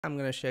I'm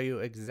going to show you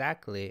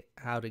exactly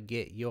how to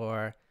get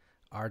your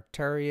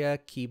Arturia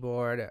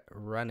keyboard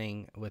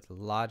running with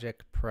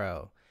Logic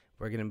Pro.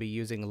 We're going to be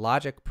using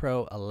Logic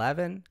Pro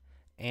 11,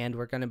 and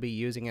we're going to be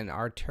using an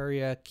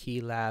Arturia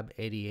Keylab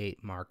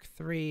 88 Mark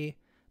III,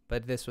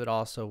 but this would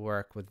also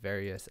work with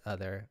various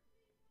other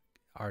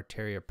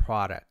Arturia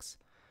products.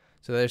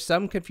 So there's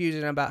some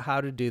confusion about how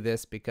to do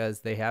this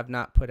because they have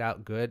not put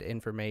out good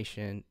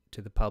information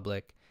to the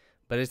public,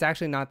 but it's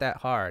actually not that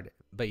hard,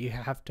 but you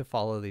have to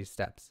follow these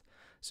steps.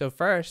 So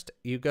first,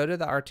 you go to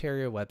the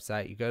Arturia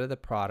website, you go to the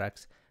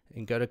products,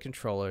 and go to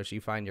controllers,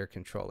 you find your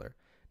controller.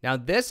 Now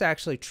this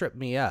actually tripped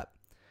me up.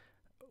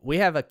 We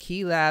have a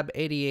Keylab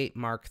 88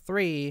 Mark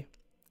III,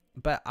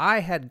 but I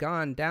had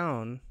gone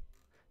down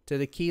to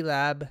the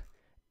Keylab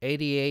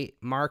 88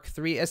 Mark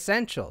III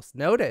Essentials.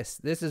 Notice,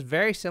 this is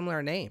very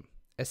similar name.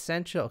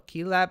 Essential,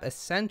 Keylab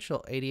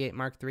Essential 88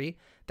 Mark III.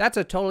 That's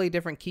a totally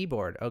different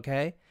keyboard,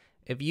 okay?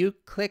 If you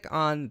click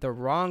on the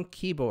wrong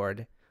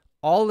keyboard,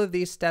 all of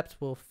these steps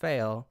will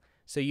fail,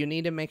 so you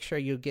need to make sure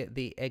you get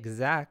the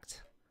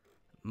exact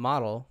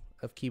model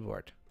of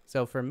keyboard.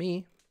 So for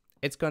me,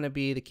 it's going to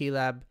be the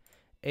Keylab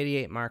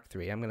 88 Mark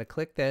III. I'm going to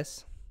click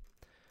this.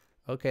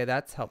 Okay,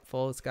 that's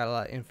helpful. It's got a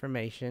lot of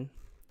information.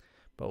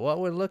 But what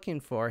we're looking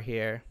for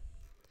here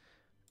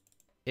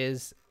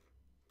is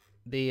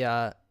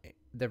the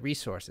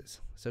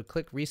resources. So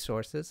click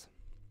resources.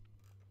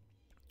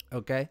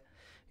 Okay,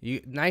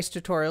 nice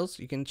tutorials.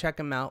 You can check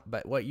them out.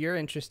 But what you're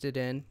interested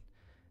in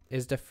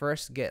is to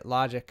first get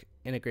Logic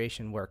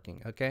integration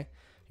working, okay?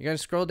 You're going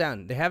to scroll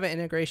down. They have an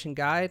integration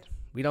guide.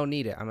 We don't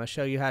need it. I'm going to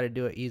show you how to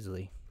do it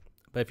easily.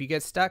 But if you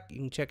get stuck, you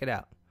can check it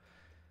out.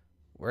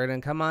 We're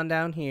going to come on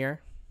down here.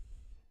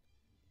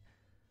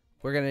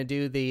 We're going to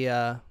do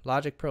the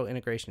Logic Pro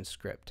integration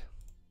script.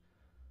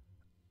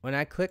 When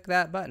I click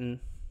that button,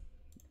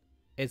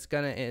 it's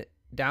going to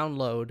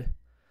download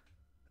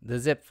the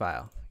zip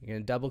file. You're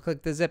going to double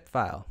click the zip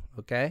file,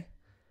 okay?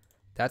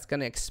 That's going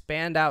to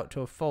expand out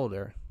to a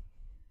folder.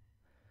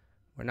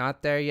 We're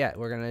not there yet.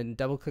 We're going to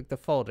double click the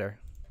folder.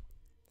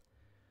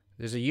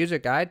 There's a user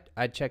guide.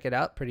 I'd check it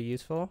out. Pretty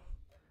useful.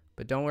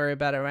 But don't worry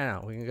about it right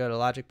now. We can go to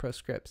Logic Pro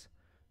scripts.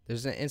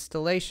 There's an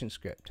installation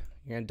script.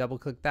 You're going to double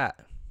click that.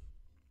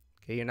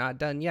 Okay, you're not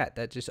done yet.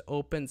 That just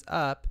opens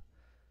up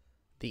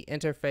the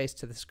interface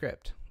to the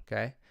script.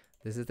 Okay,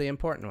 this is the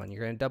important one.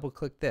 You're going to double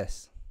click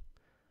this.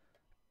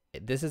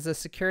 This is a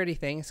security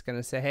thing. It's going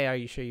to say, hey, are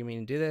you sure you mean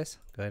to do this?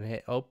 Go ahead and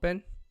hit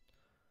open.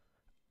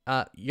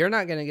 You're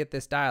not going to get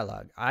this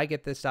dialog. I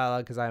get this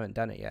dialog because I haven't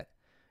done it yet.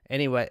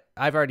 Anyway,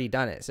 I've already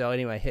done it. So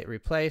anyway, hit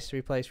replace,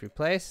 replace,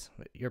 replace.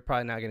 You're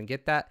probably not going to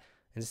get that.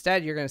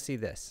 Instead, you're going to see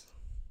this.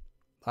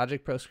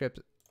 Logic Pro script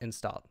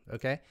installed.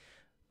 Okay.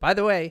 By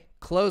the way,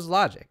 close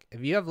Logic.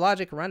 If you have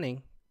Logic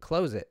running,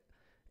 close it.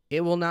 It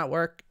will not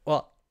work.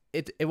 Well,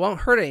 it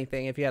won't hurt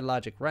anything if you had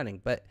Logic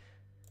running, but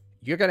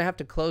you're going to have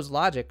to close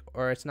Logic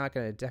or it's not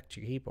going to detect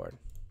your keyboard.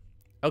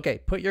 Okay.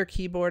 Put your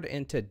keyboard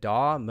into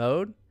DAW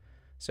mode.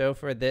 So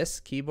for this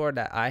keyboard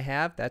that I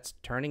have, that's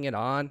turning it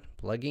on,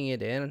 plugging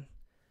it in,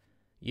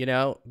 you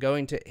know,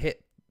 going to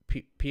hit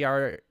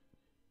PRG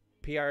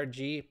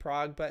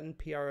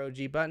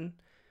button,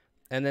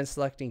 and then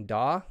selecting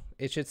DAW.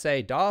 It should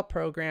say DAW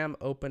program,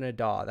 open a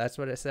DAW. That's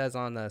what it says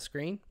on the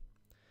screen.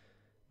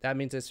 That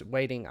means it's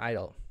waiting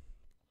idle.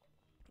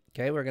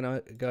 Okay, we're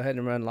going to go ahead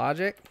and run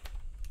Logic.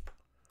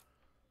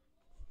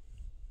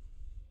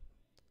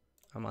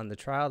 I'm on the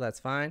trial, that's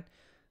fine.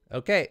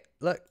 Okay,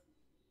 look.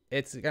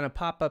 It's going to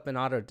pop up in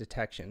auto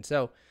detection.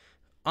 So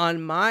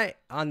on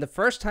the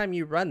first time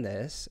you run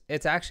this,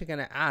 it's actually going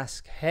to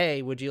ask,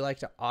 hey, would you like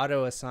to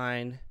auto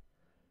assign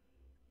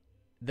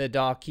the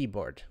DAW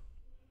keyboard?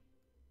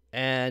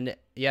 And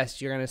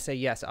yes, you're going to say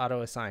yes,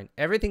 auto assign.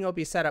 Everything will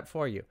be set up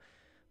for you.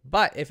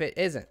 But if it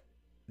isn't,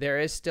 there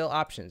is still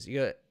options. You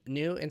go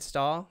new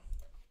install.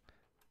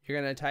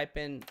 You're going to type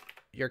in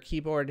your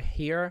keyboard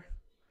here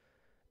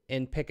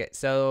and pick it.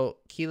 So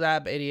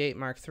Keylab 88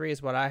 Mark III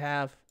is what I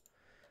have.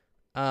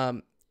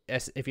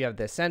 If you have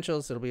the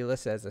essentials, it'll be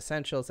listed as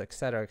essentials,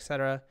 etc.,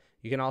 etc.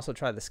 You can also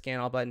try the scan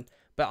all button.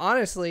 But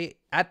honestly,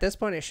 at this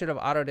point, it should have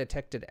auto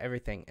detected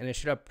everything, and it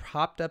should have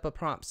popped up a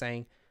prompt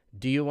saying,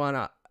 do you want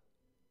to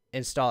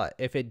install it?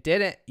 If it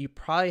didn't, you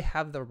probably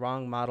have the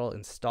wrong model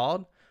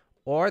installed,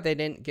 or they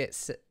didn't get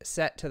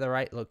set to the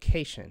right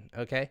location.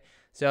 Okay,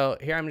 so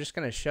here I'm just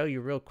going to show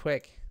you real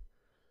quick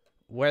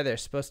where they're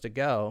supposed to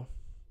go.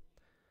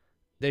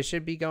 They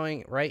should be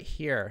going right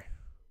here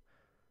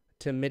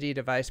to MIDI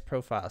device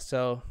profile.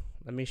 So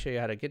let me show you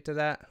how to get to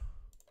that.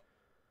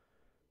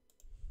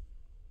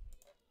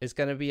 It's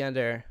going to be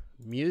under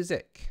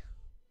music.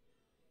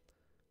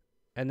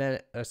 And then,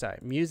 oh, sorry,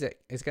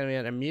 music. It's going to be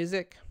under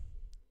music,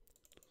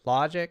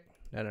 Logic.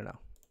 No.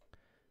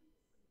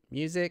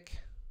 Music,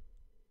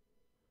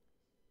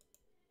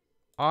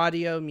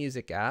 audio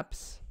music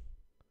apps,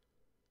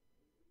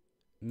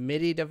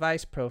 MIDI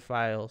device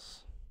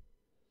profiles.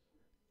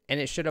 And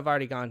it should have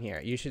already gone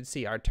here. You should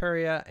see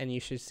Arturia and you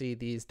should see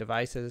these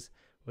devices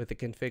with the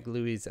config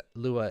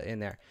Lua in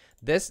there.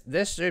 This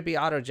should be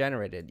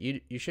auto-generated.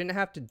 You shouldn't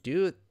have to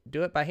do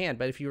it by hand,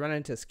 but if you run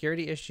into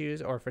security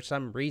issues or for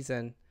some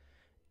reason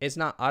it's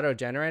not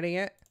auto-generating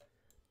it,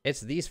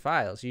 it's these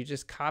files. You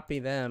just copy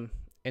them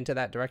into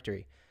that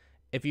directory.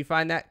 If you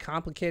find that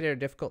complicated or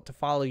difficult to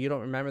follow, you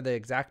don't remember the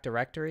exact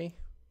directory,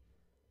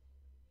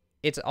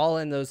 it's all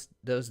in those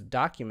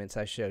documents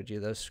I showed you,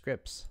 those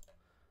scripts.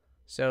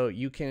 So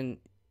you can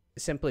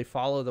simply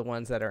follow the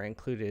ones that are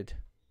included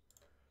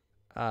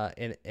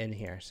in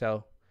here.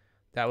 So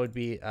that would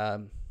be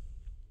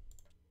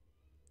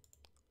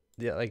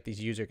like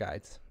these user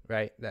guides,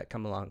 right, that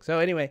come along. So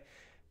anyway,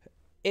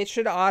 it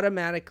should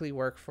automatically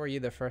work for you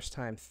the first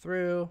time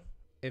through.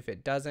 If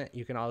it doesn't,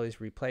 you can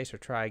always replace or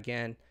try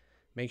again.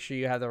 Make sure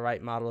you have the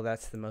right model.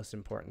 That's the most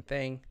important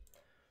thing.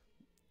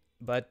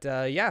 But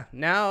yeah,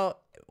 now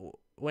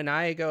when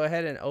I go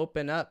ahead and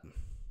open up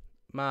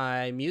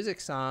my music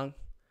song,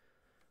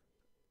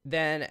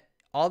 then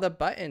all the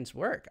buttons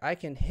work. I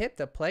can hit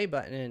the play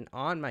button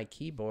on my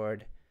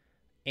keyboard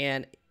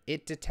and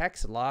it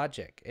detects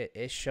Logic.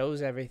 It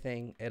shows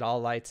everything. It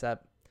all lights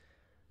up.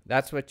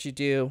 That's what you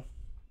do.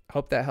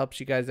 Hope that helps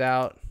you guys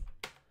out.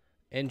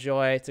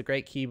 Enjoy. It's a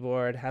great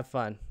keyboard. Have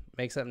fun.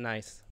 Make something nice.